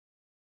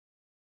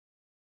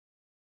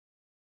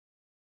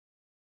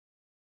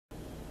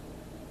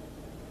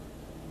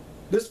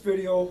This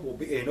video will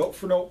be a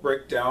note-for-note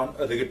breakdown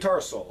of the guitar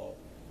solo.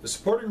 The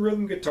supporting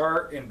rhythm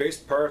guitar and bass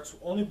parts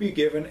will only be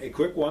given a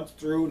quick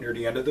once-through near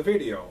the end of the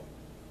video.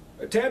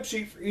 A tab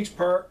sheet for each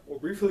part will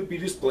briefly be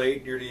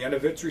displayed near the end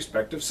of its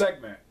respective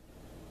segment.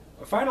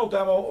 A final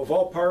demo of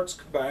all parts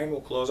combined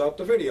will close out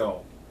the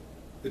video.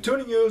 The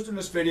tuning used in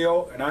this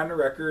video and on the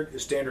record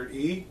is standard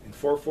E and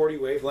 440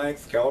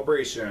 wavelength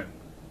calibration.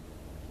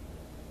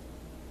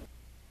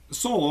 The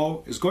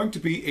solo is going to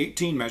be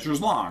 18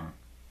 measures long.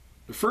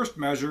 The first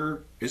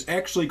measure is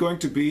actually going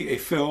to be a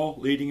fill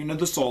leading into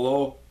the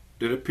solo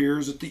that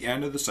appears at the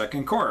end of the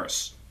second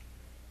chorus.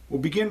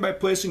 We'll begin by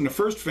placing the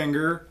first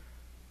finger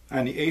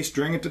on the A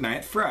string at the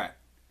 9th fret.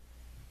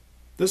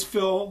 This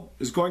fill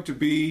is going to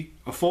be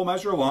a full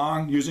measure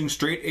long using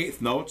straight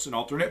 8th notes and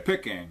alternate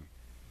picking.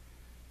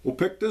 We'll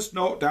pick this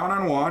note down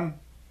on 1.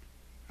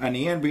 On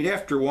the end beat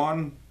after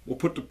 1, we'll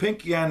put the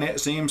pinky on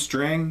that same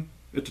string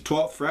at the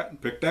 12th fret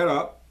and pick that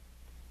up.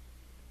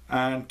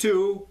 On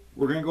 2,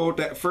 we're going to go with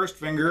that first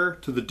finger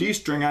to the D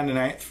string on the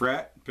 9th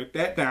fret and pick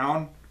that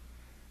down.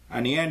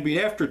 On the end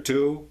beat after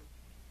 2,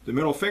 the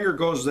middle finger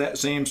goes to that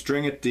same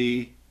string at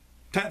the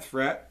 10th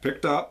fret,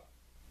 picked up.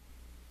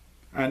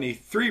 On the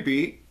 3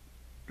 beat,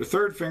 the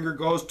third finger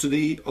goes to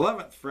the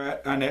 11th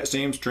fret on that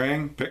same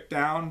string, picked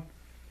down.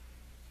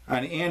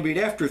 On the and beat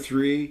after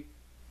 3,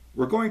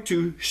 we're going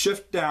to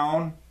shift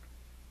down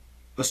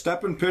a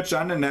step and pitch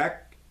on the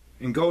neck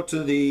and go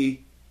to the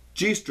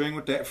G string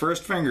with that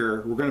first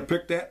finger. We're going to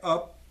pick that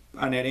up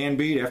on that and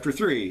beat after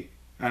 3.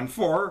 On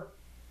 4,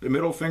 the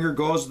middle finger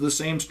goes to the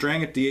same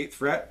string at the 8th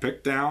fret,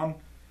 picked down.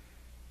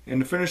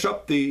 And to finish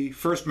up the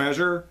first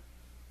measure,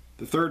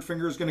 the third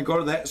finger is going to go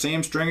to that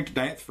same string at the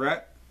 9th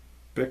fret,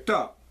 picked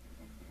up.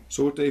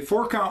 So with a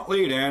 4-count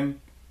lead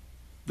in,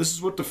 this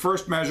is what the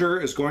first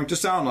measure is going to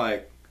sound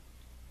like.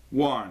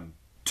 1,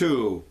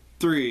 2,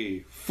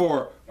 3,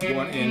 4,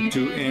 1 and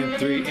 2 and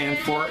 3 and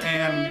 4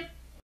 and...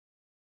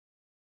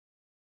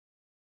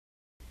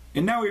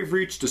 And now we've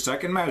reached the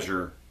second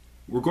measure.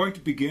 We're going to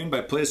begin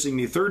by placing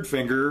the third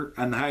finger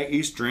on the high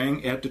E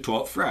string at the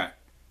 12th fret.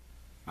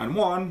 On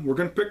 1, we're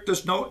going to pick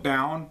this note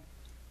down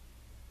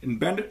and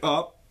bend it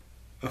up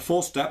a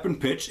full step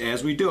and pitch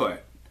as we do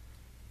it.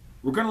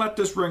 We're going to let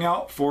this ring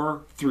out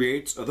for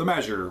 3/8 of the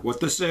measure. What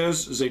this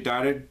is a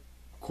dotted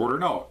quarter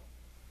note.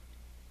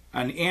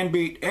 On the and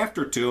beat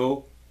after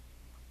 2,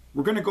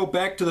 we're going to go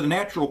back to the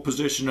natural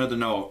position of the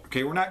note.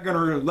 Okay, we're not going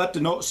to let the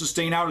note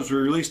sustain out as we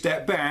release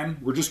that bend.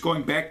 We're just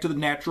going back to the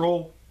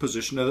natural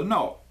position of the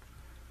note.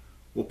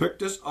 We'll pick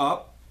this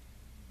up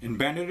and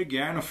bend it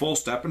again a full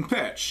step and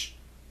pitch.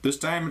 This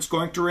time it's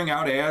going to ring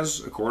out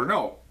as a quarter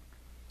note.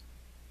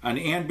 On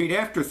the and beat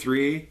after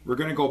 3, we're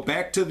going to go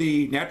back to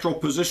the natural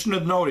position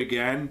of the note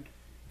again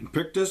and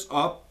pick this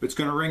up. It's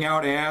going to ring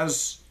out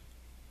as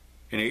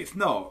an 8th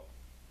note.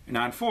 And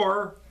on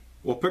 4,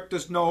 we'll pick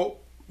this note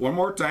one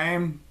more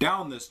time,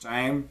 down this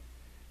time,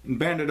 and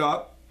bend it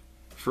up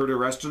for the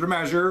rest of the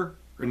measure,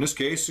 or in this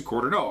case, a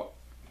quarter note.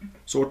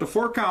 So with the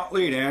 4-count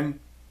lead in,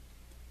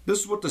 this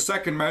is what the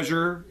second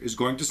measure is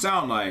going to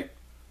sound like.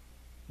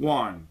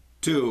 1,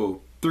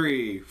 2,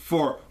 3,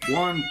 4,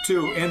 1,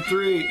 2, and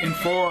 3, and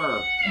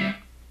 4.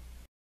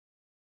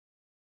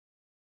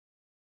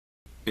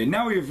 And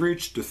now we've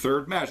reached the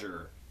third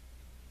measure.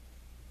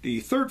 The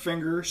third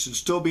finger should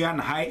still be on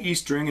the high E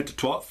string at the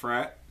 12th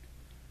fret.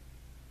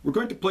 We're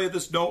going to play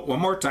this note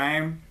one more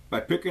time by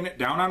picking it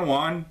down on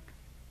 1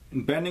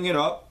 and bending it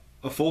up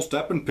a full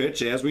step and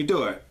pitch as we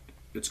do it.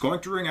 It's going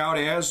to ring out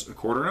as a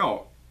quarter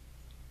note.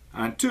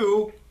 On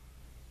 2,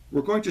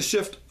 we're going to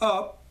shift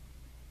up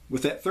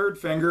with that third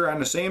finger on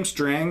the same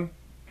string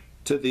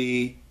to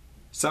the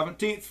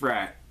 17th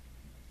fret.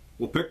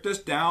 We'll pick this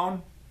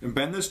down and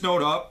bend this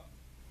note up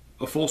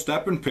a full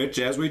step and pitch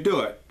as we do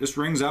it. This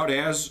rings out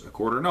as a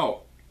quarter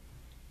note.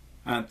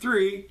 On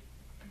 3,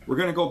 we're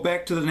going to go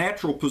back to the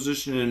natural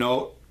position of the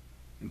note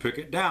and pick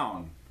it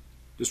down.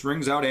 This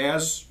rings out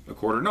as a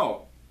quarter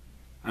note.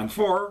 On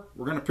 4,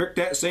 we're going to pick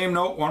that same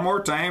note one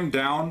more time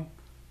down,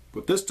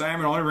 but this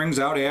time it only rings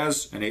out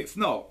as an 8th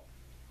note.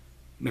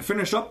 And to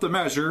finish up the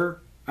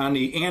measure, on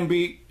the and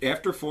beat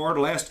after 4, the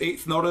last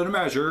 8th note of the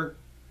measure,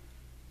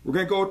 we're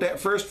going to go with that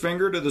first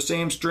finger to the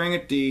same string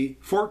at the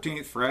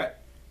 14th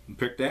fret and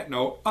pick that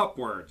note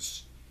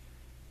upwards.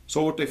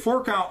 So with the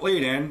 4-count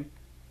lead in,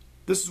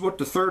 this is what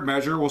the third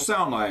measure will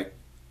sound like.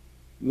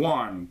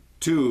 1,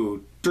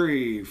 2,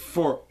 3,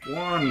 4,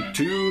 1,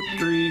 2,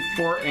 3,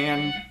 4,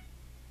 and...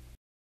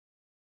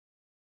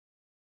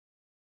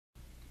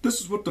 This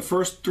is what the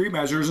first 3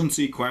 measures in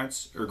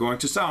sequence are going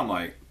to sound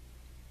like.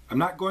 I'm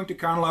not going to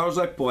count aloud as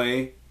I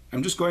play.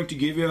 I'm just going to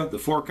give you the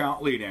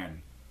 4-count lead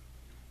in.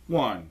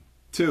 1,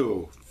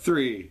 2,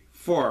 3,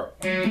 4.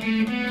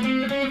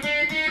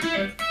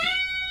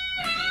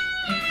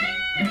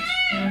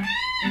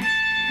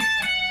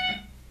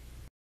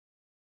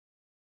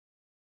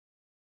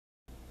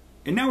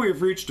 And now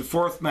we've reached the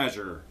 4th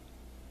measure.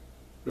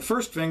 The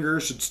first finger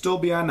should still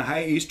be on the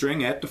high E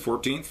string at the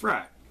 14th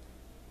fret.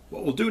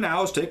 What we'll do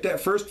now is take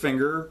that first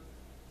finger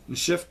and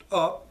shift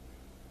up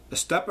a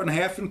step and a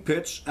half in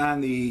pitch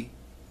on the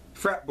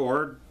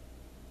fretboard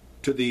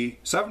to the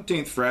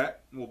 17th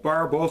fret, and we'll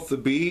bar both the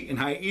B and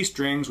high E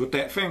strings with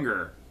that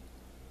finger.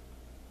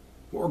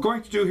 What we're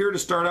going to do here to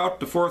start out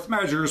the fourth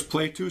measure is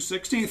play 2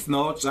 16th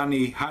notes on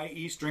the high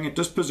E string at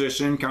this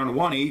position, count of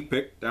 1 E,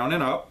 pick down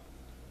and up,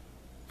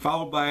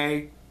 followed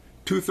by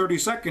 2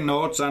 32nd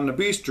notes on the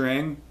B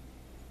string,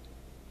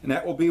 and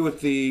that will be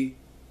with the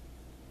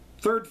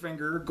third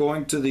finger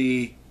going to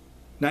the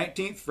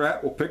 19th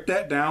fret. We'll pick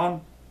that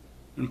down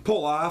and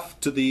pull off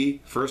to the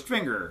first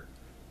finger.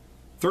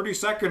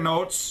 32nd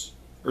notes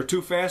are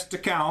too fast to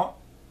count,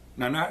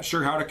 and I'm not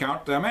sure how to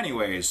count them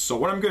anyways. So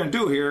what I'm going to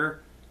do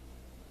here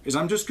is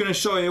I'm just going to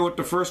show you what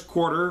the first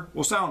quarter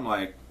will sound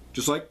like,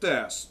 just like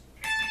this.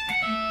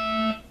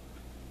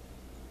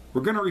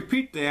 We're going to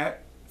repeat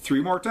that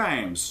 3 more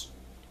times.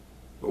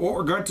 But what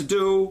we're going to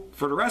do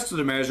for the rest of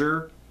the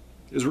measure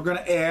is we're going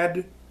to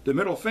add the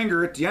middle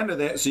finger at the end of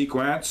that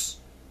sequence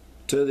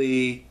to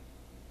the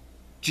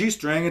G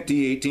string at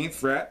the 18th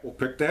fret. We'll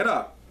pick that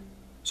up.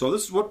 So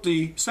this is what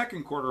the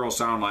second quarter will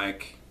sound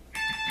like.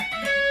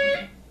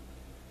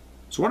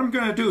 So what I'm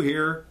going to do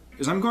here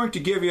is I'm going to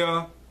give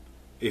you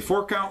a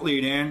 4 count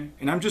lead in,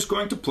 and I'm just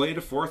going to play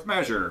the fourth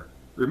measure.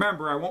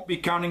 Remember, I won't be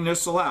counting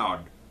this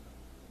aloud.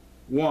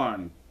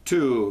 1,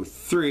 2,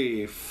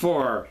 3,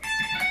 4.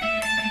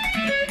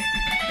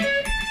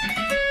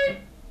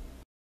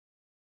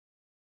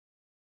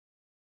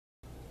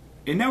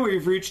 And now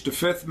we've reached the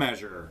fifth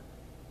measure.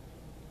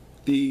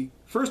 The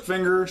first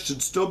finger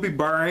should still be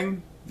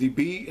barring the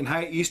B and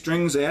high E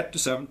strings at the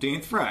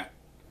 17th fret.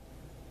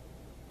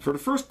 For the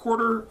first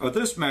quarter of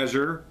this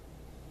measure,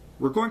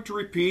 we're going to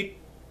repeat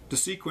the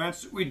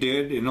sequence that we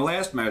did in the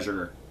last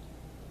measure.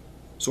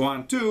 So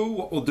on 2,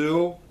 what we'll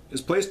do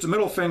is place the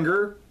middle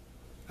finger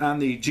on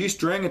the G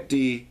string at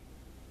the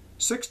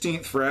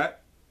 16th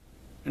fret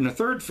and the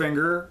third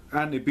finger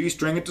on the B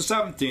string at the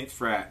 17th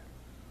fret.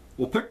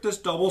 We'll pick this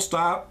double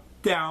stop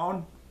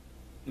down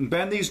and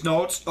bend these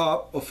notes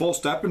up a full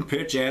step in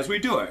pitch as we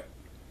do it.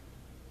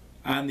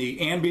 On the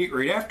and beat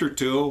right after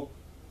 2,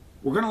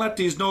 we're going to let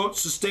these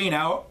notes sustain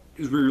out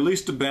as we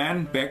release the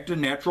bend back to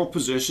the natural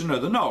position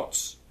of the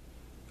notes.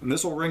 And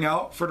this will ring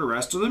out for the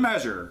rest of the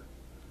measure.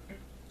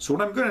 So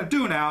what I'm going to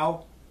do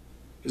now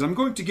is I'm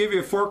going to give you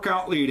a 4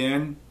 count lead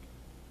in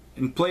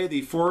and play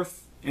the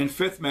fourth and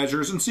fifth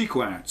measures in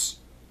sequence.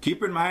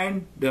 Keep in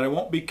mind that I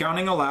won't be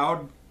counting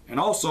aloud, and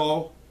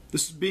also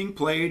this is being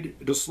played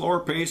at a slower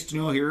pace than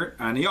you'll hear it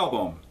on the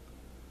album.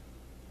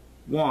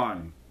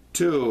 1,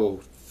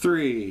 2,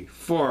 3,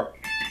 4.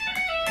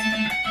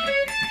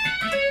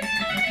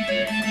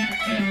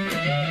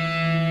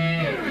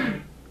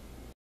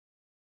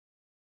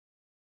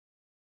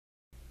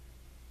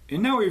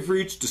 And now we've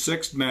reached the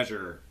sixth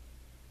measure.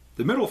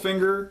 The middle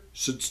finger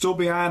should still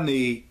be on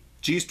the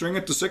G string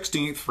at the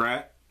 16th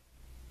fret,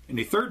 and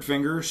the third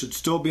finger should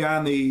still be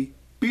on the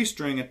B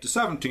string at the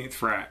 17th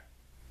fret.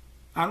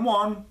 On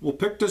 1, we'll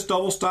pick this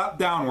double stop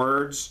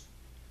downwards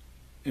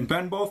and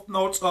bend both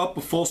notes up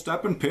a full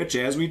step in pitch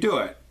as we do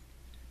it.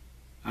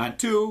 On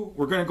 2,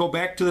 we're going to go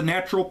back to the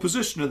natural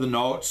position of the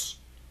notes.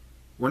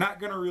 We're not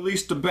going to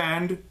release the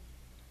bend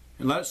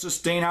and let it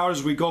sustain out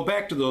as we go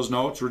back to those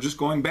notes. We're just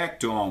going back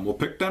to them. We'll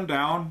pick them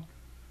down,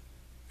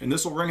 and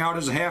this will ring out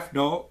as a half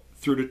note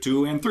through the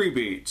 2 and 3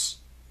 beats.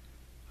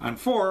 On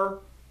 4,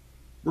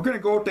 we're going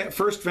to go with that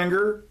first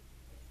finger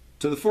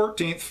to the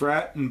 14th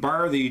fret and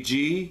bar the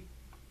G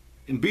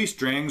and B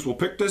strings. We'll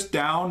pick this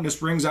down.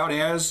 This rings out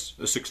as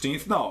a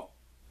 16th note.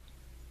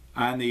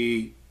 On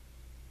the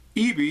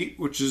E beat,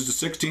 which is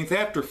the 16th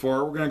after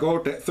 4, we're going to go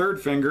with that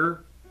third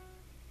finger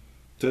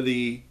to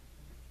the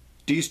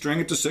D string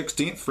at the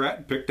 16th fret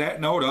and pick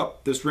that note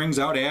up. This rings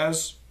out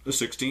as a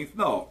 16th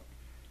note.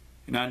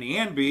 And on the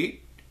and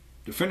beat,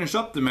 to finish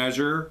up the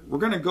measure, we're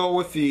going to go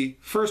with the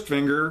first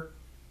finger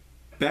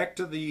back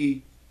to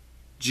the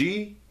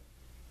G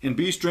and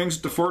B strings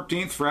at the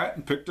 14th fret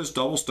and pick this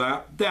double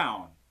stop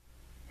down.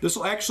 This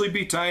will actually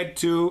be tied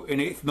to an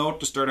 8th note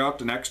to start out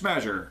the next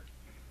measure.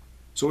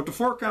 So with the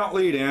 4 count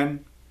lead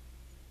in,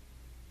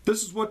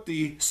 this is what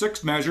the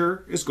sixth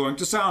measure is going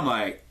to sound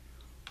like.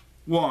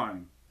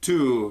 1,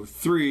 2,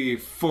 3,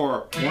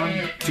 4.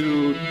 1,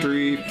 2,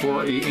 3,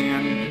 4, E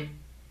and.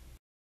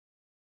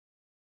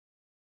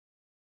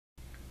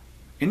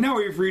 And now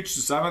we've reached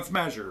the seventh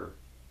measure.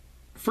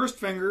 The first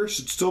finger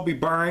should still be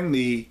barring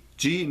the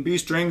G and B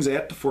strings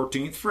at the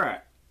 14th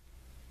fret.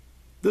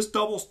 This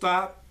double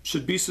stop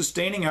should be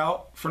sustaining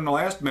out from the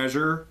last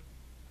measure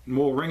and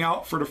will ring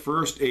out for the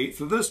first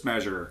eighth of this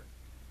measure.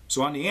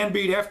 So on the and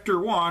beat after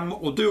 1,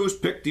 what we'll do is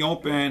pick the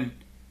open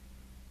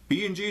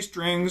B and G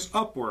strings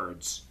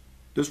upwards.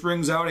 This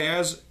rings out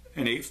as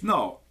an 8th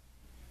note.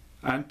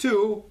 On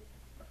 2,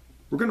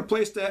 we're going to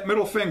place that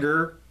middle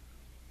finger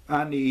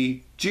on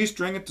the G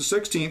string at the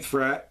 16th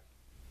fret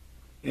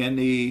and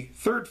the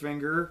third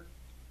finger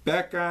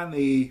back on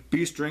the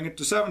B string at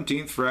the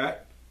 17th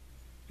fret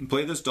and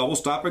play this double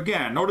stop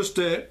again. Notice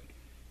that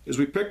as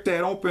we picked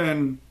that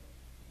open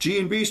G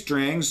and B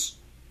strings,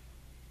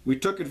 we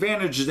took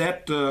advantage of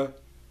that to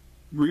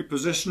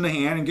reposition the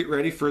hand and get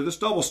ready for this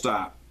double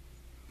stop.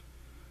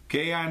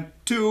 Okay, on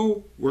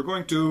 2, we're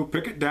going to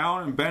pick it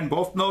down and bend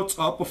both notes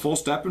up a full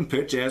step in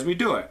pitch as we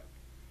do it.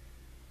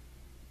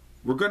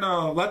 We're going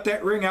to let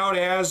that ring out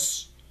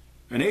as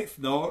an 8th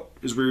note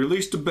as we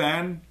release the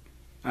bend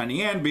on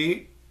the and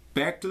beat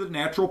back to the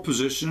natural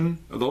position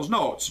of those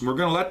notes. And we're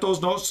going to let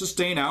those notes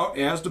sustain out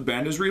as the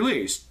bend is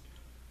released.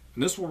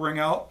 And this will ring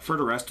out for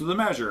the rest of the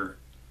measure.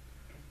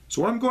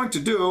 So what I'm going to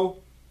do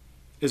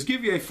is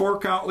give you a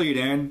 4-count lead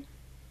in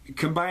and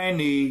combine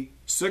the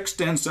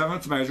 6th and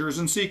 7th measures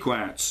in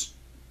sequence.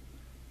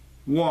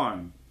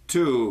 1,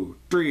 2,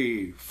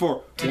 3,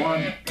 4.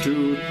 1,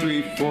 2,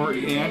 3, 4,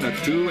 and a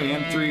 2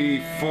 and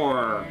 3,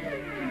 4.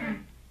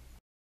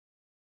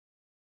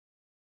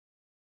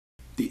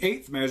 The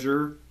 8th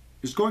measure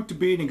is going to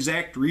be an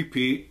exact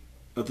repeat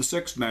of the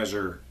 6th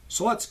measure.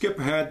 So let's skip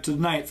ahead to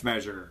the 9th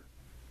measure.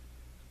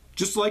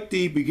 Just like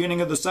the beginning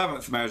of the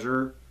 7th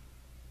measure,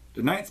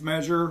 the 9th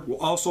measure will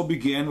also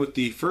begin with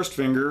the first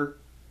finger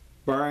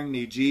barring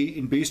the G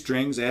and B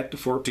strings at the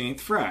 14th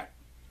fret.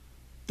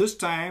 This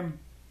time,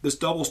 this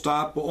double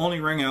stop will only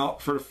ring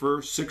out for the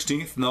first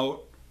 16th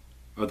note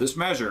of this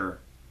measure.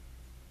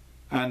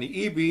 On the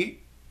E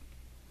beat,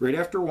 right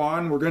after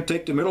 1, we're going to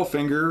take the middle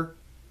finger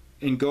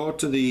and go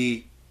to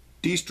the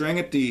D string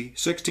at the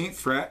 16th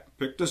fret,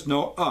 pick this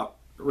note up.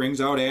 It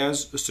rings out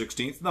as a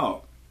 16th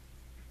note.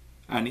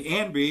 On the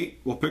and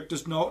beat, we'll pick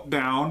this note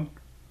down.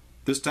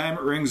 This time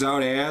it rings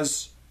out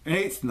as an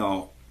 8th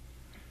note.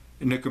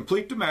 And to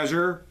complete the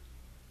measure,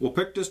 we'll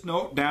pick this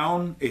note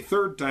down a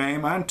 3rd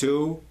time on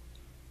 2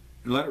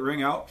 and let it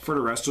ring out for the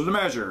rest of the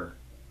measure.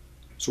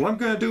 So what I'm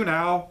going to do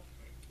now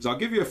is I'll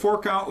give you a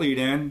 4-count lead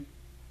in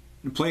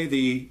and play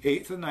the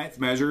 8th and 9th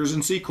measures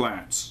in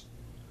sequence.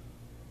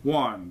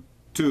 1,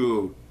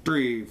 2,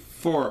 3,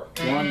 4.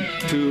 1,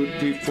 2,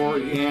 3, 4,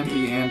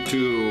 and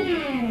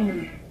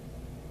 2.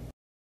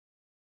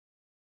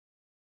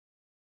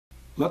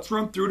 Let's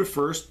run through the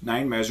first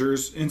 9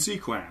 measures in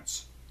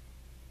sequence.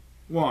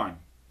 1,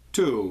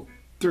 2,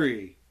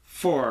 3,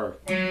 4.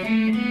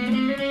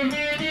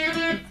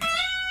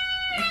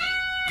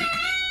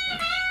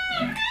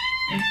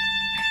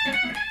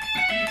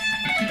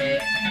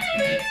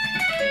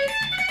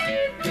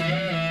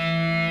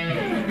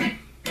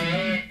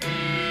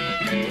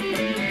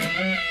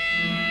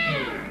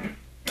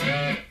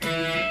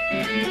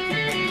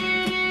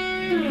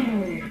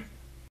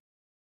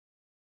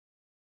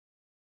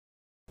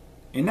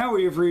 And now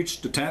we have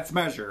reached the 10th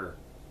measure.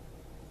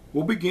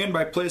 We'll begin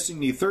by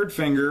placing the 3rd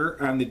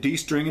finger on the D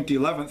string at the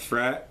 11th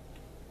fret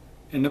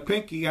and the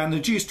pinky on the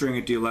G string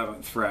at the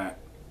 11th fret.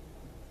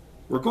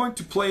 We're going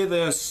to play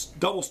this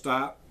double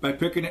stop by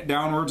picking it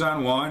downwards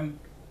on 1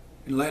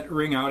 and let it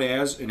ring out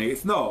as an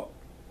 8th note.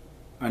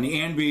 On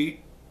the and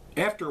beat,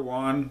 after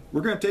 1,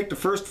 we're going to take the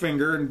 1st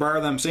finger and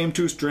bar them same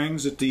 2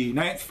 strings at the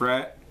 9th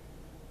fret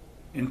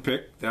and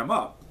pick them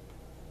up.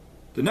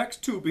 The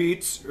next 2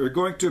 beats are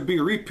going to be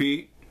a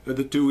repeat of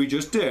the 2 we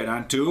just did.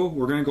 On 2,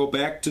 we're going to go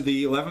back to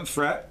the 11th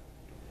fret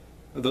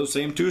of those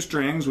same 2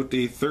 strings with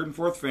the 3rd and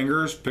 4th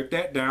fingers, pick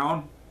that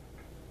down,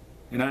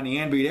 and on the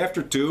and beat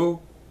after 2,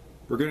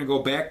 we're going to go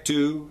back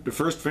to the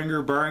 1st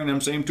finger barring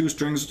them same 2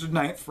 strings at the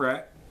 9th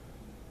fret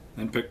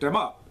and pick them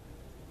up.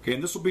 Okay,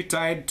 and this will be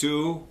tied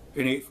to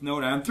an 8th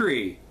note on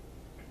 3.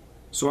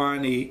 So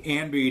on the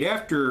and beat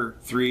after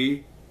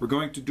 3, we're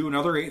going to do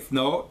another 8th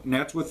note, and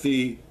that's with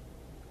the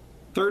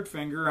 3rd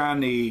finger on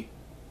the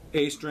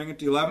A string at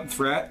the 11th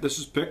fret. This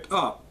is picked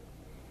up.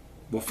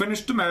 We'll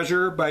finish the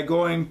measure by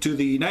going to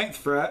the 9th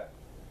fret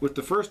with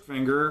the 1st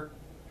finger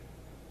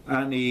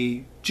on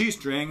the G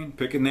string and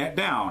picking that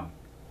down.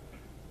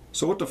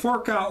 So with the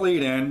 4-count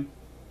lead in,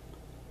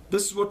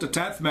 this is what the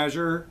 10th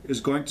measure is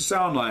going to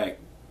sound like.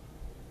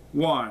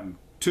 1,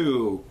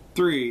 2,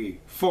 3,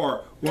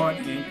 4. 1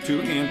 and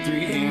 2 and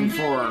 3 and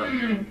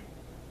 4.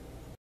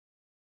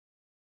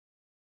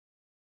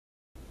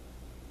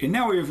 And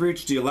now we have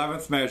reached the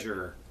 11th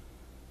measure.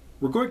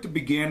 We're going to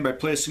begin by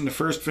placing the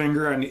 1st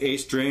finger on the A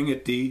string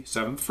at the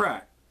 7th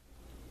fret.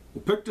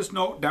 We'll pick this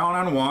note down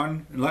on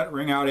 1 and let it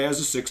ring out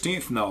as a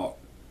 16th note.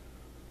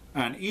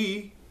 On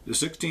E, the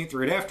 16th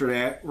right after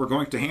that, we're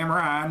going to hammer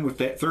on with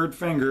that 3rd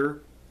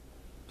finger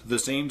to the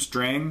same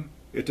string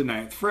at the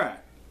 9th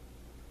fret.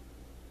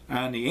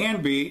 On the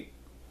and beat,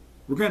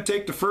 we're going to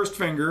take the 1st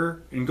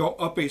finger and go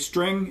up a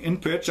string in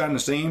pitch on the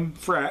same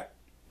fret.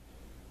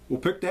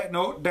 We'll pick that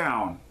note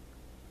down,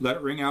 let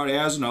it ring out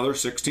as another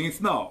 16th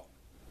note.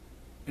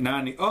 And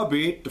on the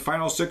beat, the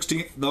final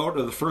 16th note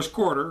of the 1st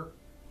quarter,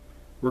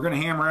 we're going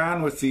to hammer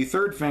on with the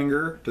 3rd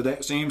finger to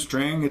that same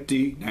string at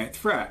the 9th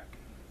fret.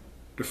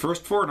 The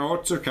first 4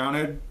 notes are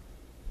counted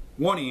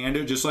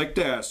one-handed, just like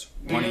this.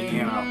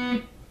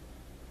 One-handed.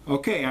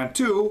 Okay, on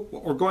 2,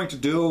 what we're going to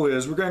do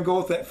is we're going to go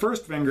with that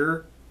 1st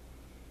finger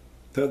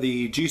to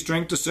the G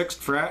string to 6th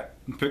fret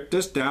and pick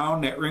this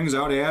down. That rings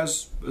out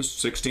as a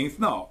 16th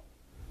note.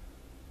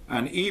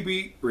 On the E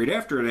beat, right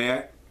after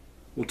that,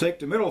 we'll take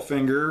the middle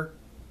finger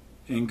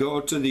and go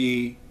to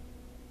the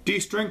D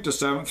string to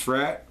 7th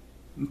fret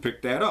and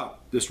pick that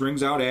up. This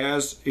rings out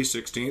as a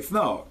 16th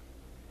note.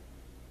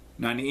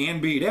 Now on the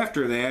and beat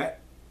after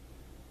that,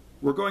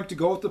 we're going to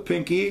go with the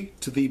pinky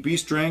to the B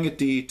string at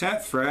the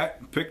 10th fret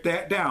and pick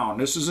that down.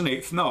 This is an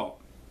 8th note.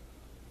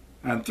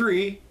 On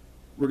 3,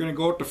 we're going to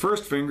go with the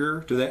first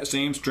finger to that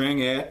same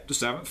string at the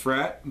 7th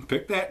fret and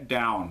pick that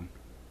down.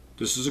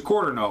 This is a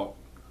quarter note.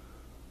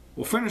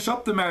 We'll finish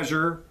up the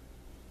measure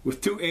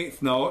with 2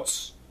 8th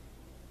notes,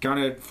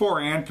 counted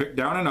 4 and picked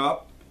down and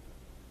up.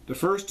 The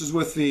first is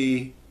with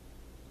the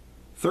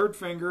 3rd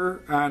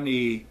finger on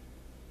the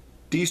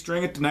D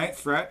string at the 9th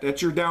fret.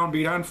 That's your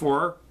downbeat on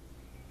 4.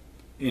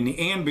 And the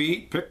and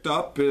beat picked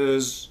up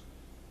is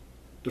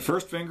the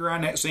first finger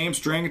on that same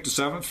string at the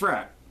 7th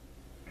fret.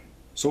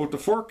 So with the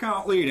 4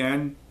 count lead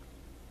in,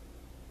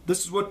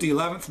 this is what the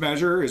 11th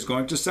measure is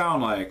going to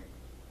sound like.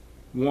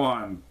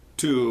 1,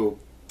 2,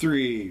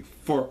 3,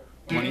 4,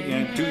 1 E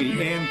and 2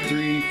 E and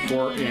 3,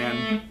 4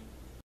 and.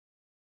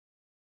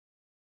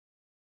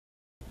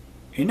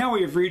 And now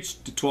we have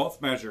reached the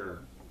 12th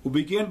measure. We'll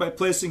begin by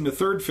placing the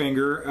 3rd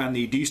finger on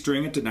the D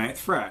string at the 9th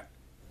fret.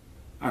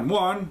 On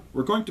 1,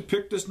 we're going to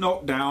pick this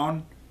note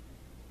down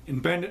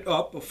and bend it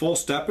up a full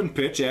step and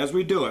pitch as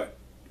we do it.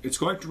 It's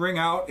going to ring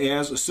out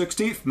as a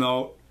 16th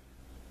note,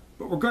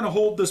 but we're going to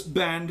hold this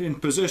bend in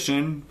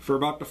position for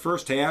about the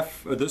first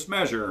half of this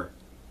measure.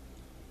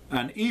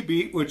 On E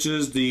beat, which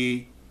is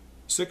the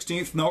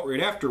 16th note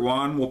right after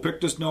 1, we'll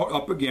pick this note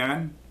up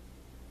again.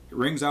 It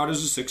rings out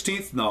as a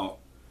 16th note.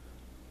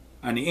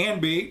 On the and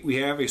beat, we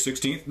have a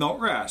 16th note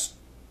rest.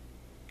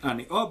 On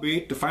the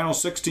beat, the final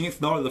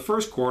 16th note of the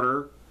first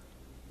quarter,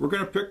 we're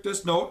going to pick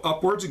this note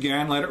upwards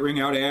again, let it ring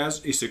out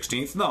as a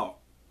 16th note.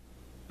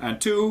 On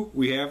 2,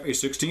 we have a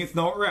 16th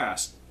note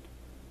rest.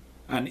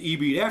 On the E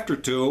beat after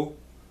 2,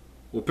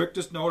 we'll pick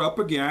this note up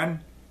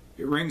again,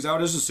 it rings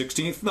out as a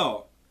 16th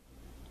note.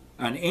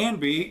 On the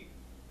and beat,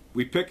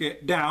 we pick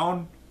it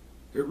down,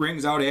 it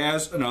rings out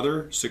as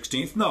another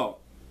 16th note.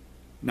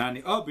 Now on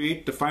the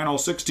beat, the final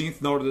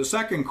 16th note of the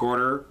second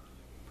quarter,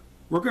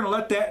 we're going to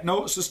let that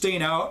note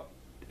sustain out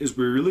as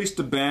we release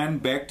the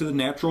bend back to the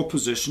natural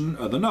position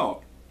of the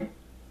note.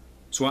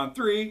 So on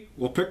 3,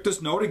 we'll pick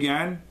this note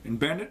again and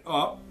bend it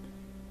up,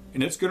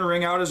 and it's going to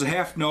ring out as a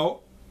half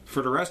note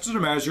for the rest of the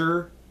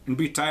measure and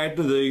be tied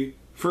to the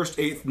first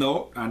 8th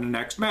note on the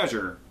next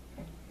measure.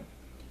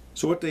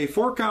 So with a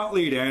 4 count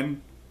lead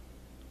in,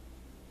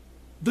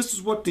 this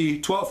is what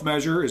the 12th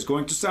measure is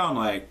going to sound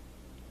like.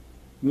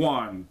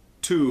 1,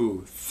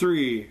 2,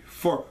 3,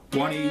 4,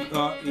 1 E,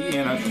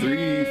 and a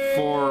 3,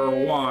 4,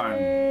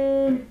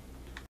 1.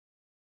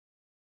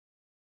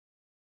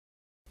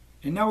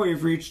 And now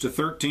we've reached the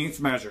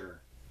 13th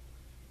measure.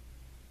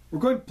 We're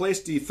going to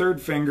place the 3rd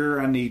finger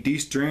on the D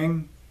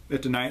string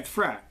at the 9th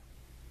fret.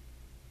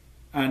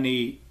 On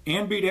the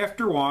and beat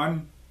after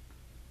 1,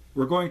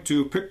 we're going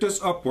to pick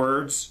this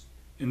upwards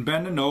and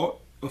bend the note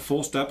a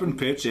full step and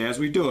pitch as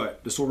we do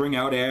it. This will ring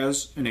out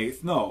as an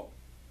 8th note.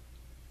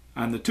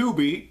 On the 2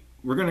 beat,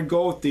 we're going to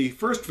go with the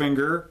 1st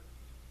finger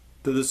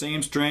to the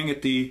same string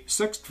at the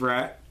 6th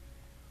fret.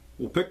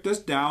 We'll pick this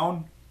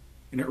down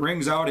and it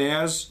rings out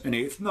as an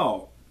 8th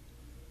note.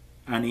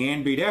 On the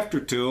and beat after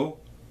 2,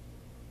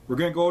 we're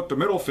going to go with the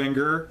middle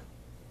finger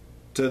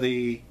to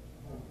the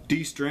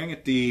D string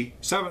at the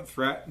 7th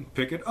fret and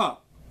pick it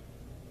up.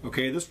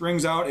 Okay, this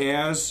rings out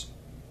as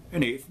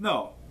an 8th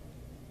note.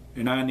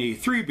 And on the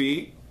 3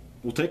 beat,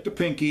 we'll take the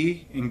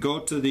pinky and go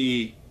to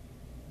the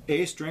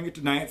A string at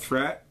the 9th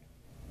fret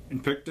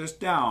and pick this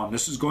down.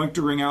 This is going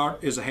to ring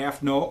out as a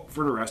half note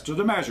for the rest of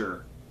the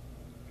measure.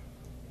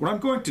 What I'm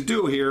going to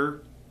do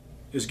here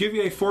is give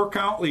you a 4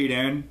 count lead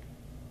in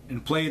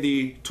and play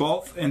the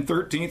 12th and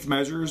 13th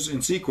measures in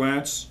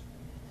sequence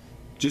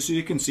just so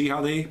you can see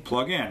how they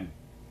plug in.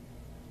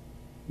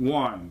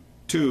 1,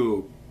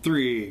 2,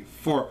 3,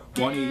 4,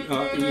 1 E,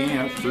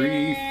 and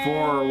 3,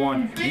 4,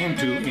 1 and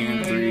 2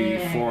 and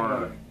 3,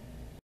 4.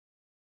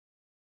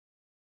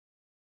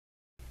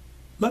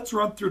 Let's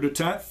run through the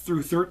 10th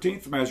through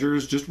 13th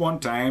measures just one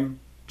time,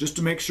 just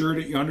to make sure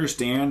that you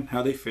understand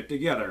how they fit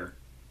together.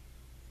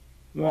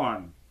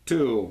 1,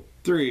 2,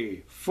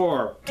 3,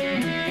 4.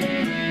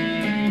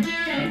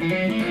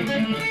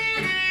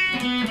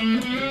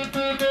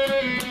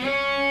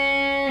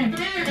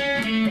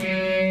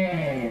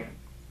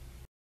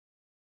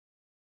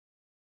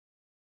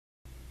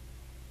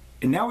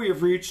 And now we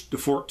have reached the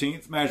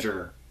 14th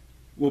measure.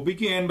 We'll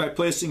begin by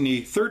placing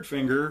the 3rd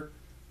finger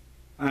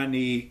on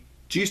the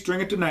G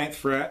string at the 9th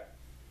fret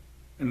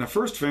and the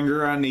 1st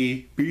finger on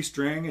the B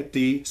string at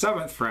the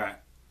 7th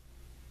fret.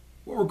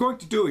 What we're going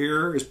to do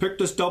here is pick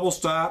this double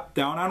stop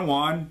down on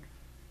 1,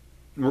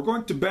 and we're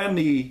going to bend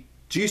the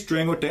G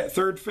string with that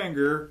 3rd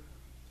finger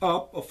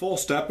up a full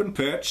step and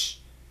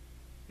pitch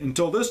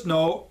until this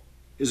note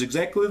is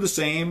exactly the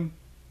same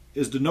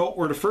as the note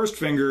where the 1st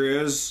finger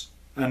is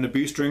on the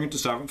B string at the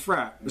 7th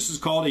fret. This is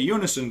called a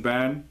unison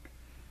bend,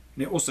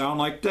 and it will sound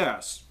like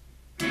this.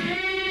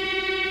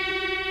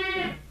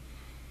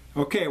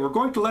 Okay, we're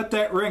going to let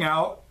that ring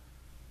out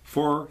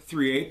for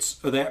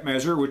 3/8 of that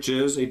measure, which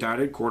is a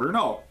dotted quarter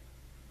note.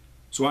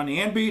 So on the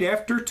and beat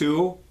after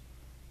 2,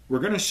 we're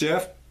going to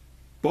shift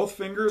both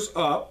fingers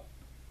up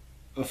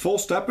a full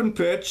step and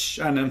pitch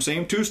on them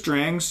same 2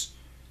 strings,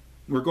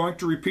 we're going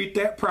to repeat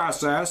that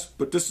process,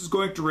 but this is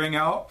going to ring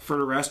out for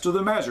the rest of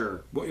the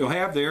measure. What you'll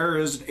have there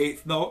is an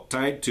eighth note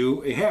tied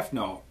to a half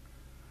note.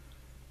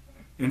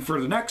 And for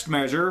the next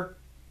measure,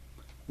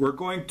 we're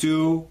going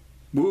to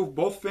move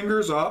both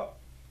fingers up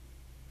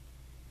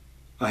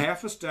a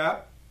half a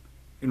step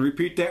and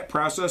repeat that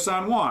process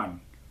on one.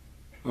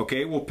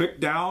 Okay, we'll pick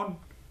down,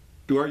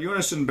 do our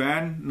unison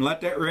bend, and let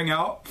that ring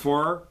out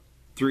for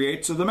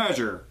 3/8 of the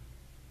measure.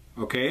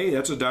 Okay,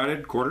 that's a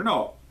dotted quarter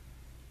note.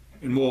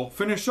 And we'll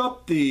finish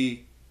up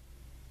the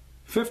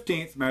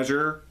 15th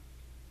measure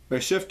by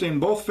shifting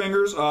both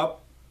fingers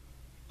up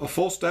a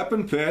full step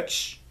in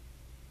pitch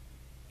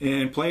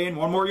and playing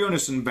one more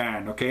unison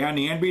bend. Okay, on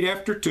the end beat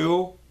after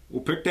 2,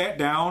 we'll pick that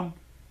down,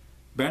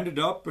 bend it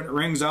up, and it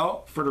rings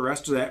out for the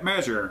rest of that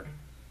measure.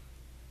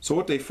 So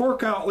with a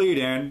 4-count lead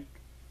in,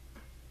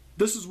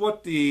 this is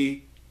what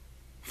the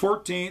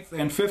 14th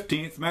and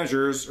 15th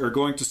measures are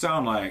going to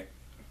sound like.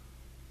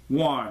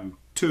 1,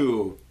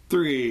 2,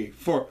 3,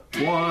 4.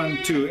 1,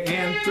 2,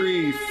 and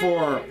 3,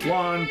 4.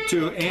 1,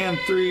 2, and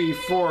 3,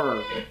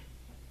 4.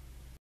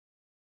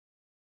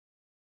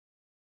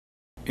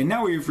 And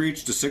now we've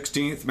reached the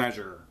 16th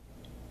measure.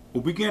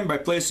 We'll begin by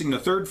placing the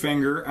 3rd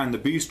finger on the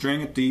B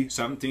string at the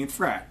 17th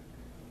fret.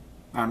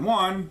 On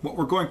 1, what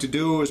we're going to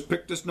do is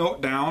pick this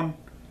note down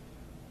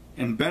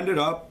and bend it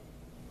up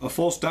a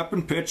full step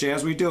in pitch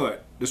as we do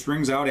it. This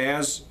rings out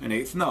as an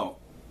 8th note.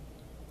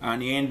 On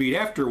the and beat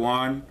after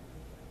 1,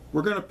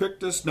 we're going to pick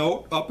this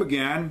note up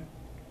again,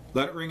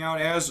 let it ring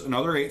out as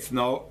another 8th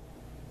note,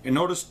 and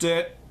notice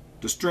that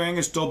the string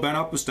is still bent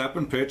up a step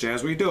in pitch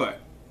as we do it.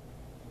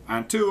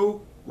 On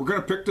 2, we're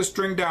going to pick the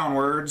string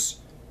downwards.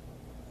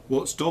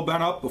 Well, it's still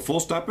bent up a full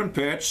step in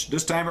pitch.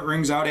 This time it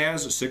rings out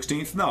as a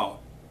 16th note.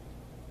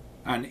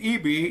 On the E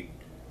beat,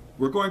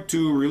 we're going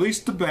to release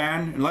the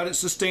bend and let it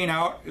sustain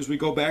out as we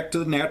go back to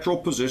the natural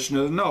position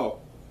of the note.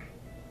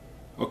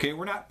 Okay,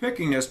 we're not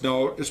picking this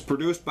note, it's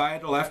produced by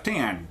the left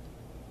hand.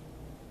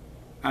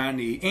 On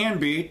the and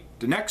beat,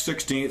 the next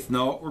 16th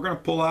note, we're going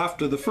to pull off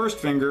to the 1st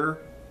finger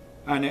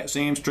on that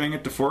same string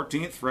at the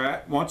 14th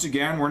fret. Once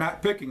again, we're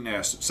not picking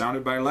this, it's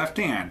sounded by left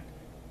hand.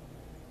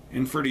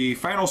 And for the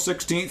final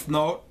 16th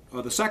note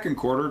of the 2nd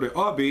quarter,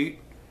 the beat,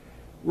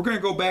 we're going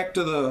to go back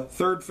to the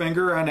 3rd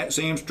finger on that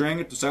same string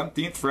at the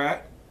 17th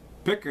fret,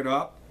 pick it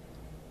up,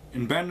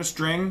 and bend the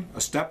string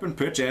a step in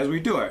pitch as we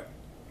do it.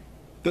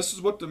 This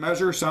is what the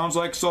measure sounds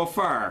like so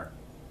far.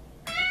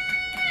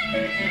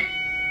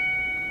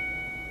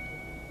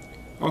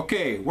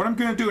 Okay, what I'm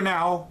going to do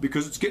now,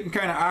 because it's getting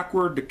kind of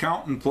awkward to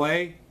count and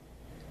play,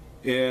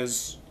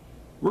 is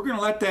we're going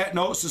to let that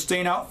note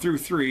sustain out through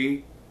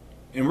 3,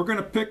 and we're going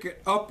to pick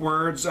it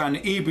upwards on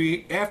the E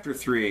beat after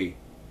 3.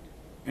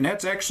 And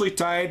that's actually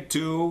tied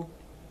to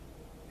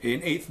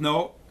an 8th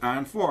note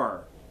on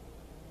 4.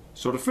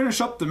 So to finish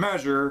up the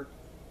measure,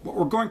 what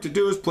we're going to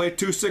do is play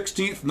 2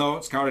 16th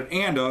notes counted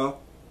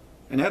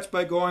and that's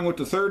by going with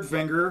the 3rd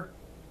finger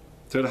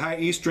to the high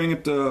E string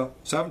at the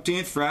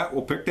 17th fret.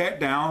 We'll pick that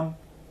down.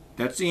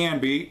 That's the and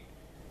beat.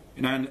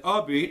 And on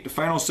the beat, the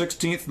final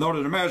 16th note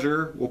of the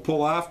measure, we'll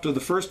pull off to the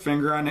 1st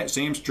finger on that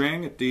same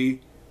string at the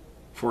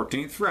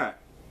 14th fret.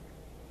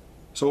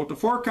 So with the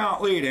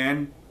 4-count lead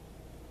in,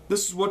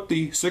 this is what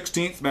the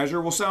 16th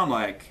measure will sound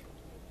like.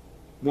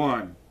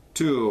 1,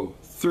 2,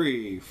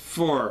 3,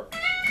 4.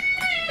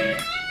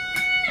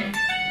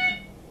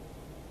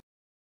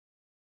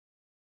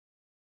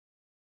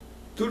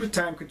 Due to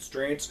time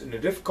constraints and the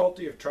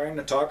difficulty of trying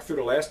to talk through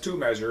the last 2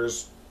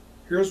 measures,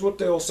 here's what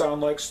they will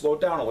sound like slowed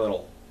down a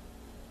little.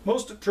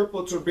 Most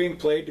triplets are being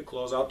played to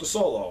close out the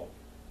solo.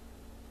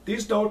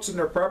 These notes in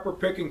their proper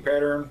picking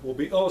pattern will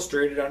be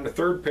illustrated on the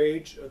 3rd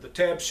page of the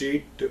tab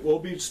sheet that will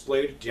be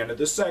displayed at the end of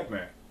this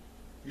segment.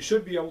 You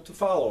should be able to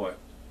follow it.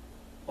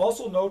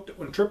 Also note that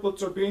when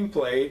triplets are being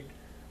played,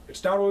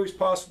 it's not always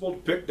possible to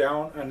pick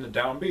down on the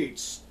down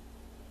beats.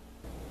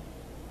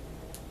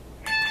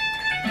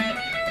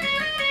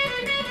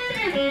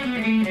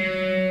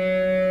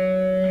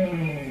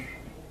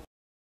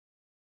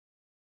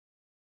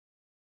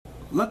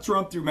 Let's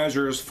run through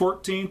measures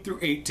 14 through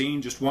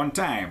 18 just one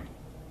time.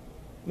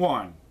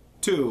 1,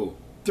 2,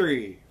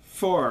 3,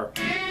 4.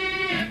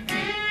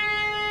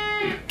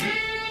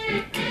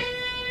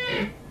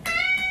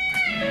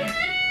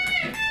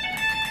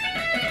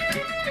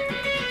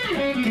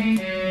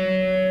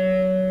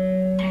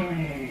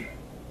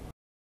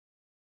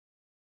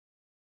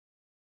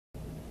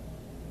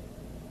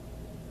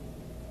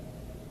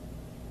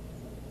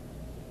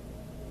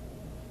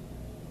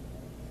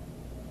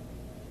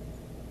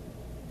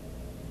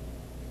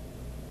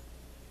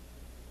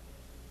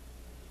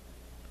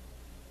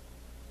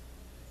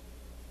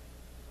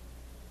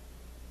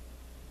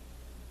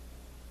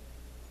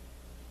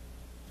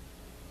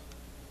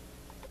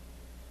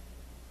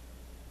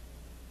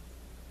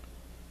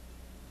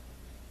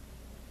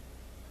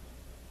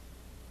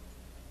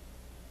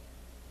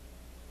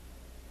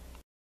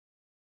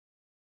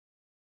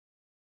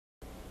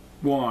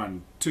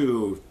 One,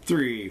 2,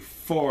 3,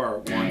 4.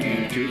 1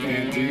 and 2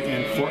 and 3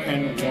 and 4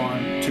 and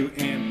 1, 2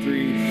 and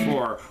 3,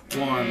 4.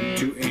 1,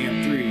 2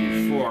 and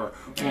 3, 4.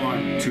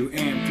 1, 2,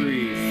 and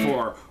 3,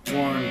 4,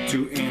 1,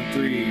 2, and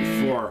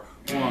 3, 4,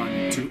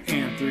 1, 2,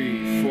 and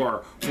 3,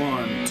 4,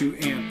 1, 2,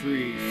 and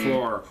 3,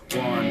 4,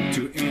 1,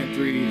 2, and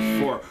 3,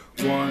 4,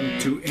 1,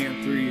 2,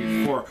 and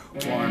 3, 4,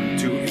 1,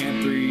 2,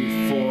 and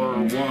 3, 4,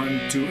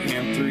 1, 2,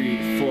 and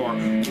 3,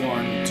 4,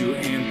 1, 2,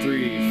 and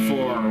 3,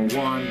 4,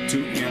 1,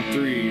 2, and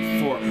 3,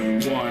 4,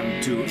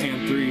 1, 2,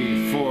 and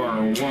 3, 4,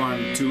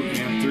 1, 2,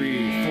 and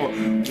 3, 4,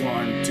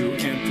 1, 2,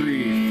 and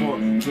 3, 4,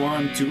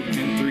 1, 2,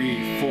 and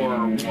 3, 4,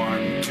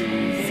 1,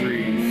 2,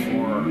 3,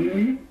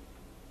 4.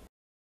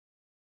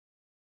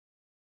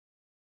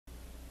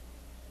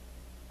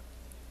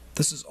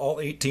 This is all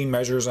 18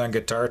 measures on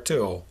guitar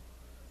too.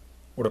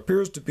 What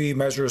appears to be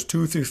measures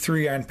 2 through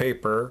 3 on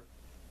paper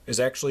is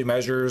actually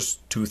measures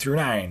 2 through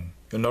 9.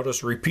 You'll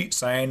notice a repeat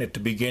sign at the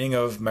beginning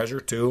of measure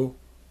 2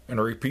 and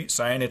a repeat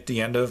sign at the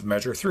end of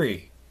measure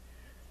 3.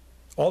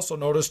 Also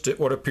notice that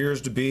what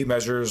appears to be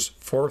measures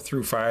 4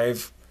 through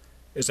 5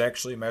 is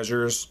actually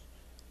measures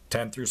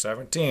 10 through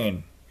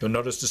 17. You'll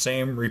notice the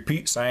same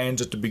repeat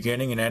signs at the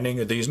beginning and ending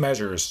of these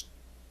measures.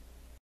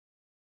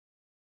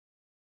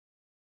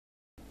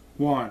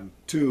 1,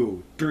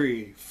 2,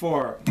 3,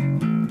 4.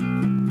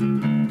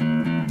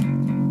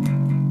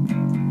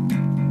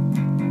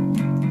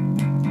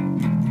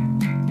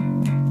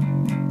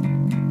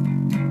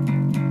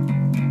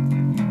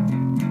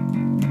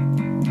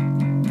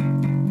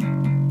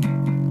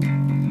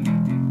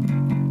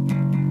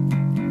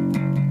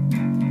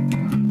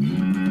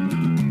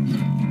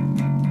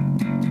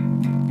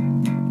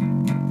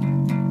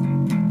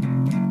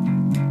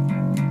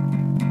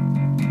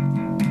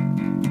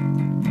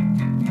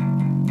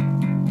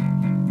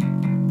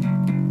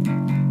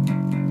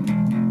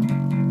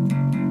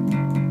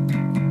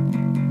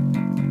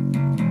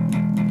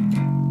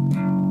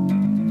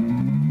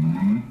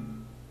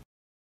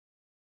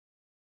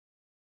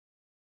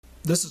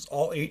 This is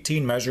all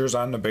 18 measures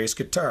on the bass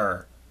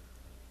guitar.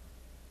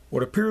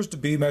 What appears to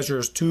be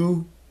measures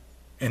 2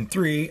 and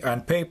 3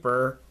 on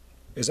paper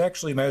is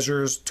actually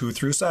measures 2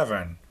 through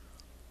 7.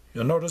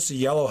 You'll notice a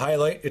yellow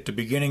highlight at the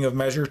beginning of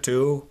measure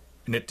 2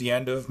 and at the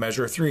end of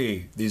measure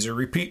 3. These are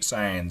repeat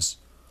signs.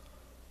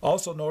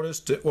 Also notice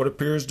that what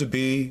appears to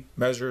be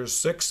measures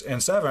 6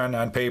 and 7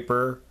 on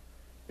paper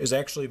is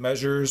actually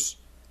measures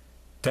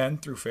 10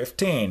 through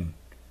 15.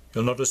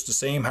 You'll notice the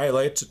same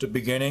highlights at the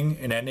beginning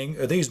and ending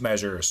of these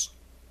measures.